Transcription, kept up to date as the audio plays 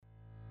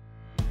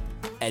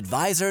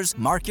Advisors,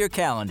 mark your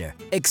calendar.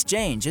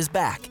 Exchange is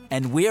back,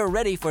 and we are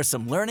ready for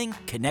some learning,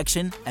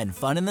 connection, and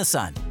fun in the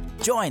sun.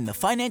 Join the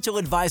financial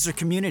advisor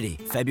community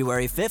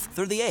February 5th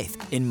through the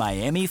 8th in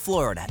Miami,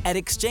 Florida at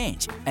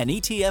Exchange, an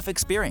ETF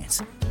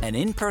experience, an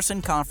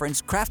in-person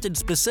conference crafted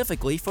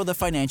specifically for the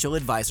financial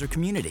advisor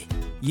community.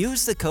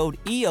 Use the code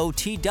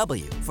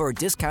EOTW for a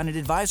discounted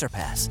advisor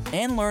pass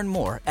and learn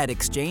more at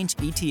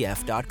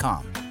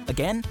exchangeetf.com.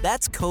 Again,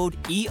 that's code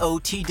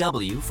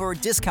EOTW for a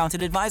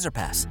discounted advisor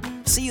pass.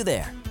 See you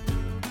there.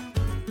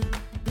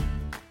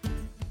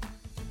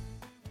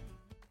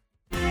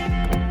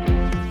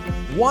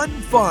 One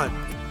fund,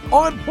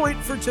 on point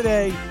for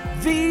today,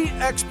 the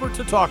expert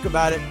to talk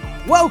about it.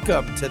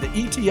 Welcome to the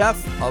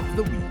ETF of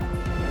the Week.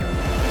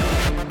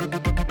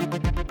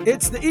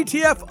 It's the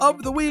ETF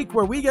of the Week,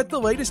 where we get the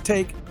latest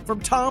take from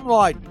Tom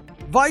Lydon,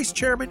 Vice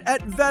Chairman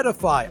at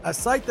VettaFi, a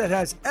site that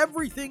has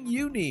everything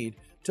you need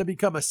to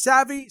become a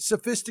savvy,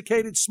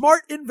 sophisticated,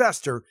 smart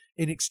investor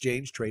in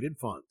exchange-traded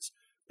funds.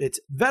 It's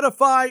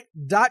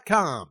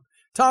VettaFi.com.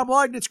 Tom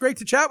Lydon, it's great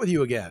to chat with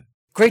you again.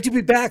 Great to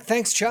be back.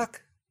 Thanks,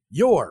 Chuck.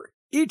 Your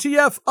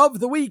ETF of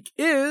the Week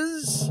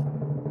is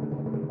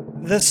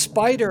the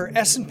SPDR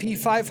S&P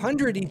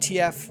 500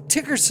 ETF,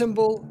 ticker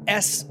symbol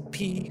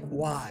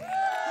SPY.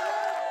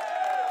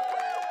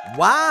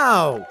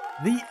 Wow,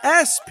 the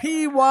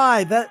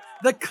SPY, the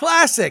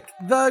classic,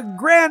 the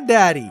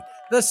granddaddy,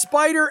 the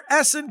SPDR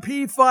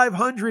S&P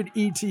 500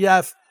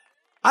 ETF.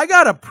 I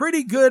got a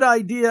pretty good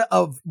idea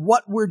of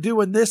what we're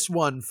doing this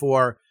one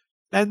for,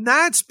 and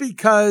that's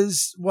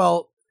because,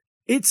 well,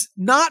 it's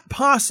not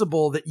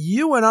possible that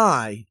you and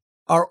I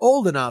are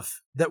old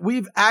enough that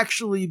we've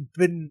actually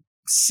been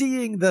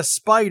seeing the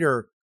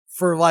SPDR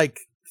for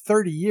like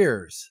 30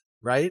 years,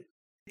 right?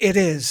 It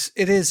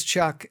is,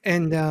 Chuck.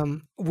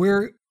 And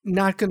we're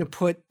not going to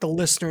put the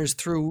listeners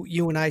through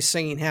you and I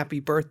singing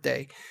happy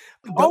birthday.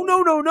 Oh,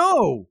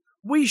 no.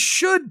 We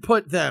should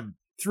put them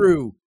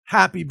through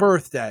happy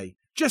birthday,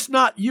 just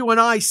not you and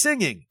I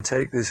singing.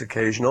 Take this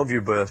occasion of your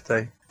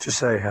birthday to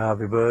say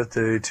happy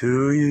birthday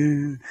to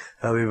you,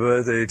 happy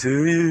birthday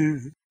to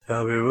you,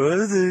 happy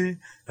birthday,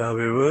 happy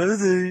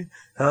birthday,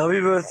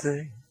 happy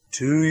birthday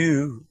to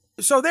you.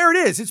 So there it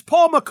is. It's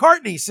Paul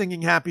McCartney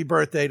singing happy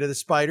birthday to the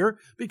SPDR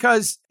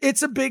because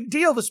it's a big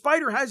deal. The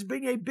SPDR has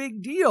been a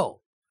big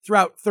deal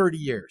throughout 30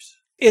 years.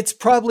 It's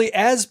probably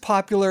as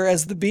popular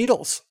as the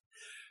Beatles.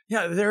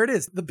 Yeah, there it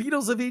is. The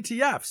Beatles of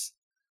ETFs.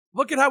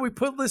 Look at how we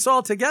put this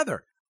all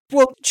together.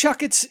 Well,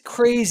 Chuck, it's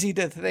crazy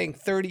to think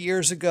 30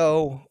 years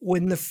ago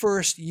when the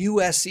first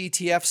U.S.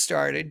 ETF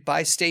started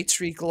by State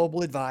Street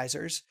Global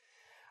Advisors,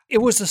 it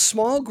was a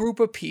small group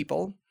of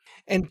people,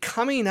 and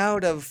coming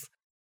out of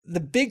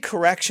the big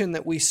correction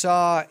that we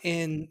saw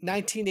in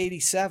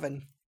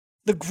 1987,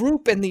 the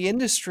group and the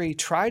industry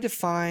tried to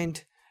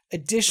find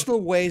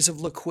additional ways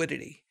of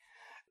liquidity.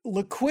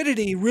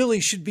 Liquidity really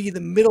should be the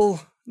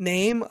middle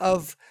name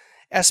of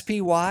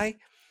SPY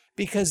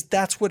because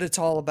that's what it's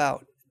all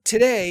about.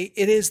 Today,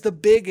 it is the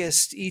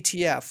biggest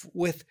ETF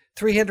with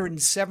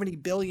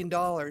 $370 billion.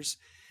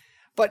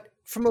 But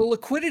from a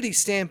liquidity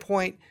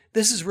standpoint,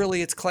 this is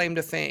really its claim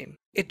to fame.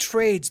 It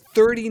trades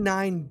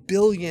 $39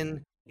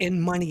 billion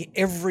in money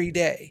every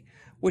day,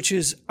 which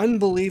is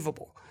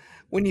unbelievable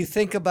when you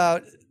think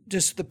about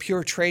just the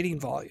pure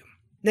trading volume.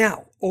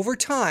 Now, over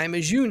time,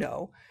 as you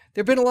know,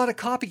 there have been a lot of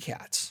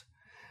copycats.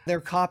 They're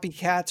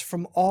copycats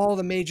from all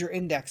the major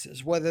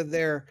indexes, whether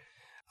they're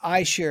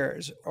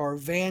iShares or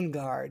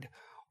Vanguard.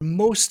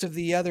 Most of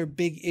the other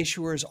big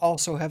issuers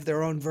also have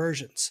their own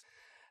versions.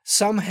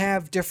 Some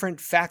have different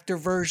factor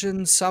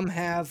versions, some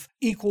have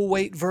equal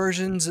weight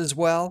versions as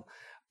well,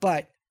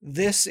 but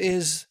this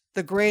is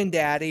the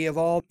granddaddy of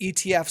all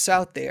ETFs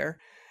out there.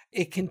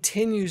 It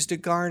continues to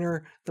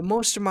garner the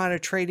most amount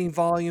of trading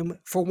volume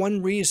for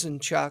one reason,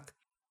 Chuck.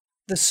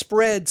 The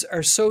spreads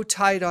are so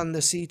tight on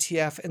this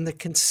ETF, and the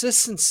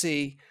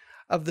consistency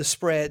of the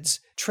spreads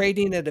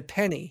trading at a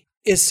penny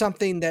is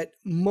something that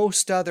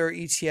most other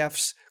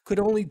ETFs could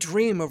only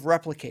dream of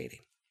replicating.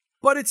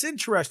 But it's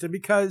interesting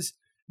because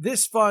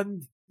this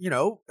fund,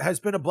 has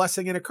been a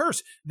blessing and a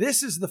curse.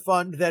 This is the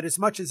fund that, as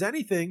much as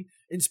anything,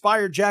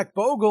 inspired Jack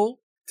Bogle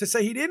to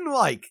say he didn't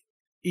like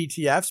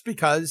ETFs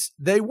because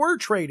they were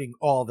trading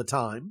all the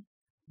time.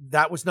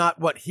 That was not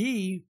what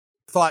he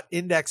thought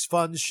index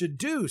funds should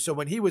do. So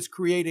when he was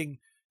creating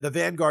the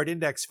Vanguard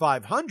Index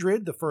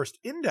 500, the first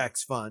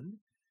index fund,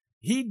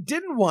 he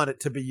didn't want it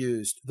to be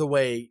used the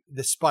way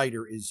the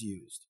SPDR is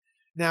used.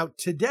 Now,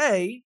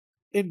 today,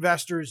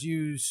 investors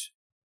use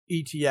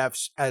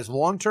ETFs as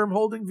long-term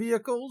holding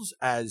vehicles,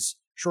 as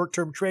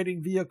short-term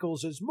trading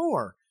vehicles, as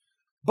more.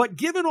 But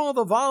given all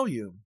the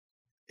volume,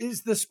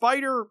 is the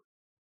SPDR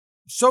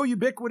so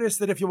ubiquitous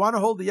that if you want to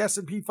hold the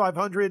S&P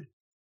 500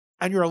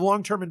 and you're a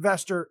long-term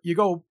investor, you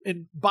go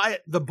and buy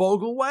it the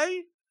Bogle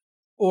way?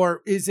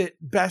 Or is it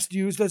best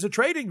used as a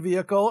trading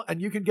vehicle and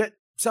you can get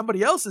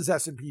somebody else's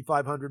S&P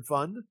 500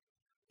 fund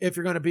if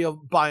you're going to be a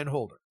buy and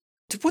holder?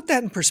 To put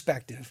that in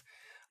perspective,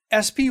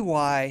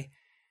 SPY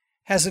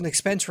has an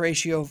expense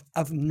ratio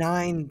of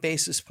 9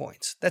 basis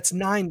points. That's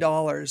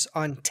 $9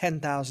 on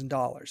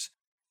 $10,000.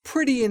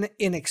 Pretty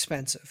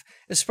inexpensive,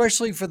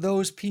 especially for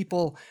those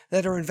people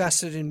that are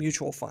invested in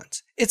mutual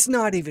funds. It's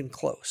not even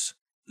close.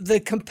 The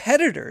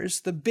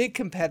competitors, the big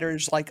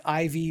competitors like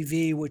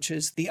IVV, which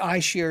is the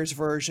iShares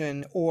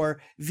version,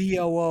 or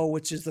VOO,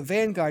 which is the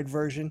Vanguard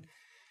version,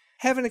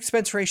 have an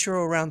expense ratio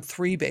around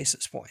 3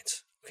 basis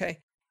points. Okay.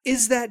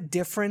 Is that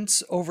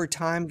difference over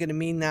time going to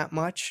mean that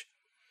much?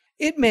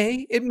 It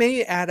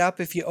may add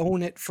up if you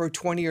own it for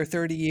 20 or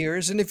 30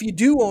 years. And if you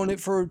do own it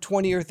for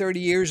 20 or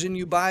 30 years and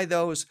you buy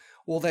those,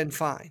 well, then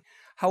fine.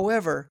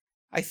 However,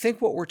 I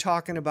think what we're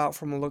talking about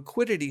from a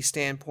liquidity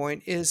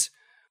standpoint is,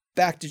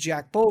 back to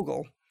Jack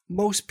Bogle,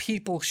 most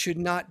people should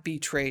not be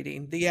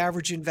trading. The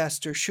average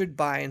investor should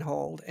buy and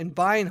hold. And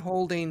buy and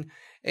holding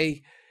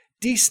a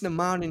decent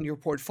amount in your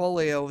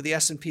portfolio of the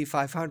S&P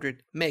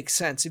 500 makes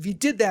sense. If you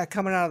did that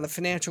coming out of the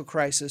financial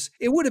crisis,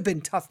 it would have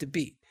been tough to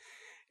beat.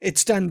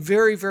 It's done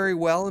very, very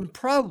well, and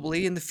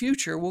probably in the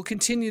future will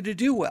continue to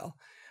do well.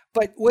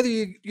 But whether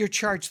you're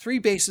charged 3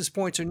 basis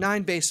points or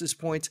 9 basis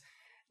points,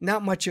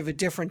 not much of a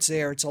difference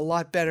there. It's a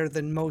lot better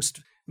than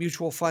most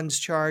mutual funds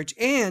charge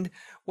and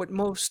what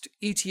most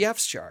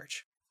ETFs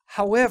charge.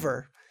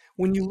 However,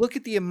 when you look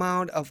at the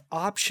amount of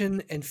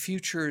option and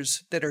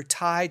futures that are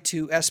tied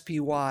to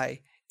SPY,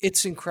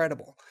 it's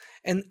incredible.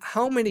 And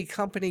how many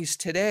companies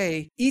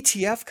today,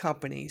 ETF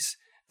companies,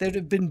 that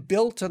have been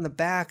built on the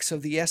backs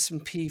of the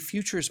S&P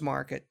futures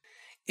market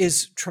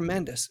is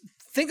tremendous.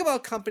 Think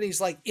about companies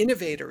like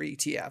innovator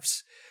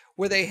ETFs,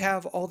 where they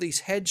have all these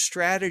hedge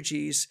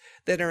strategies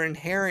that are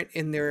inherent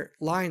in their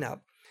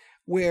lineup,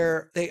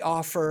 where they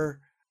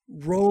offer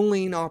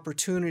rolling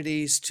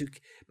opportunities to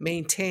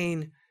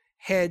maintain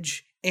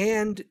hedge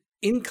and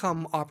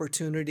income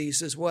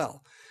opportunities as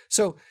well.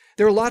 So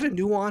there are a lot of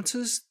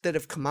nuances that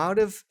have come out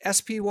of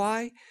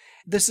SPY.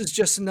 This is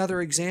just another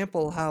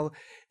example how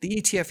the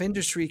ETF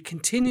industry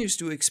continues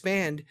to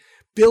expand,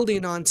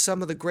 building on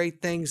some of the great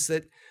things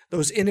that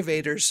those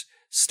innovators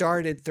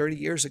started 30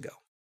 years ago.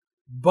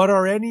 But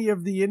are any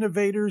of the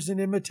innovators and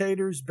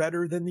imitators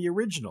better than the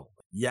original?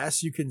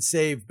 Yes, you can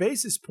save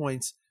basis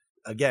points.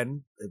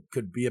 Again, it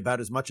could be about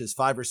as much as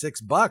 $5 or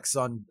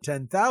 $6 on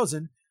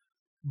 10,000.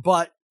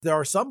 But there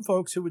are some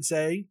folks who would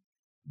say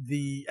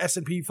the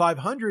S&P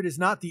 500 is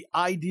not the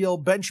ideal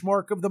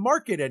benchmark of the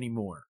market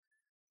anymore.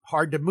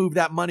 Hard to move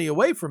that money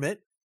away from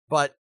it,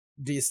 but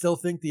do you still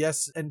think the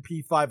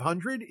S&P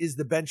 500 is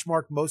the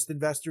benchmark most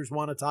investors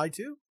want to tie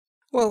to?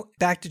 Well,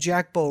 back to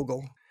Jack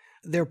Bogle,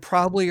 there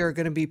probably are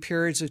going to be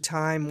periods of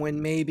time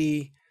when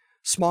maybe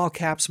small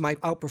caps might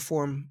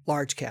outperform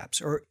large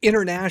caps, or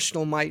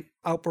international might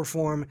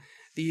outperform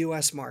the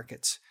U.S.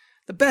 markets.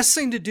 The best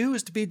thing to do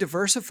is to be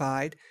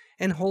diversified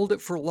and hold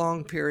it for a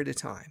long period of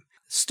time.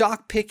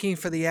 Stock picking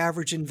for the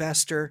average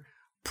investor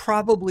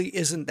probably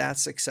isn't that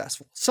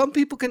successful. Some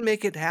people can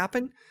make it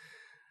happen.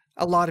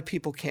 A lot of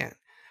people can't.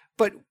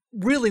 But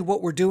really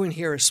what we're doing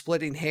here is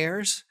splitting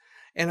hairs.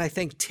 And I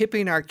think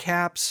tipping our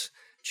caps,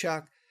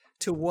 Chuck,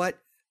 to what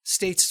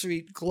State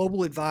Street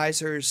Global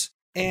Advisors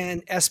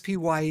and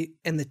SPY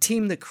and the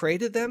team that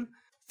created them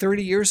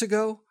 30 years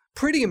ago,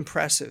 pretty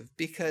impressive,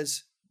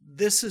 because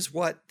this is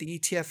what the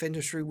ETF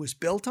industry was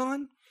built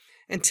on.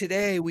 And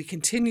today we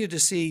continue to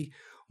see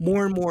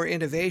more and more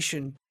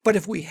innovation. But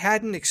if we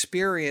hadn't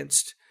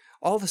experienced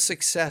all the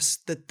success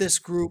that this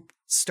group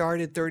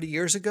started 30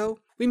 years ago,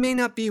 we may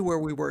not be where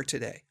we were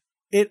today.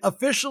 It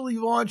officially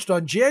launched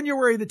on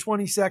January the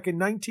 22nd,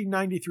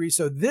 1993.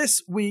 So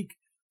this week,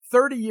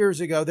 30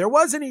 years ago, there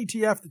was an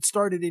ETF that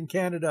started in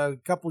Canada a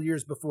couple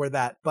years before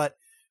that. But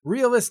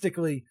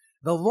realistically,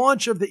 the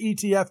launch of the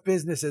ETF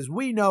business as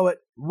we know it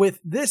with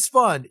this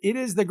fund, it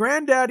is the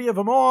granddaddy of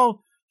them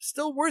all,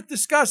 still worth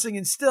discussing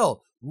and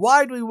still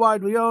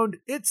widely owned.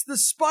 It's the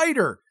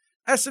SPDR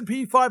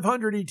S&P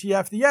 500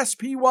 ETF, the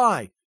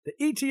SPY, the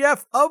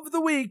ETF of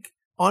the week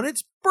on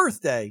its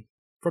birthday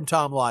from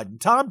Tom Lydon.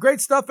 Tom,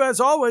 great stuff as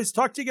always.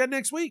 Talk to you again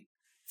next week.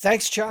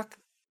 Thanks, Chuck.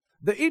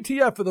 The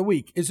ETF of the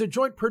week is a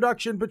joint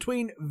production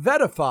between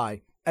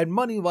Vetify and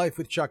Money Life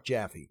with Chuck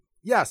Jaffe.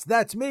 Yes,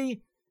 that's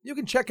me. You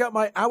can check out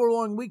my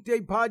hour-long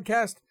weekday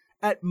podcast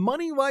at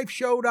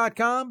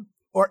moneylifeshow.com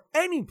or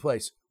any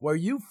place where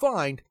you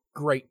find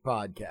great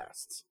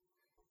podcasts.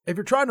 If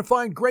you're trying to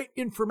find great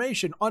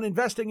information on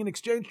investing in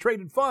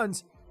exchange-traded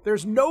funds,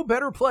 there's no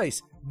better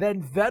place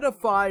than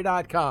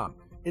Vetify.com.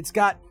 It's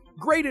got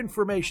great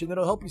information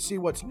that'll help you see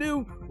what's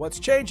new, what's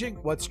changing,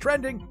 what's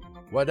trending,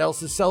 what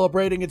else is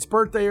celebrating its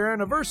birthday or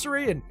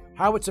anniversary, and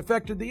how it's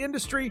affected the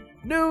industry,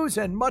 news,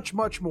 and much,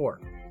 much more.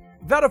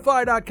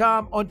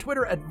 Vetify.com, on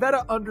Twitter at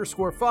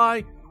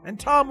Veta_Fi, and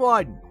Tom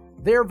Lydon,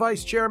 their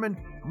vice chairman,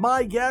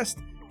 my guest,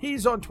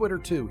 he's on Twitter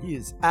too. He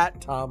is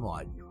at Tom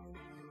Lydon.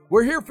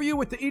 We're here for you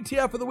with the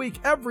ETF of the week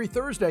every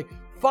Thursday.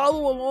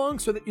 Follow along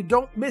so that you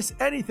don't miss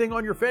anything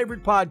on your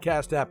favorite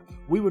podcast app.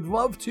 We would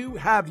love to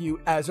have you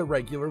as a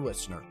regular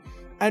listener.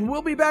 And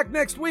we'll be back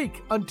next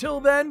week. Until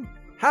then,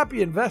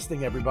 happy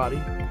investing,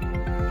 everybody.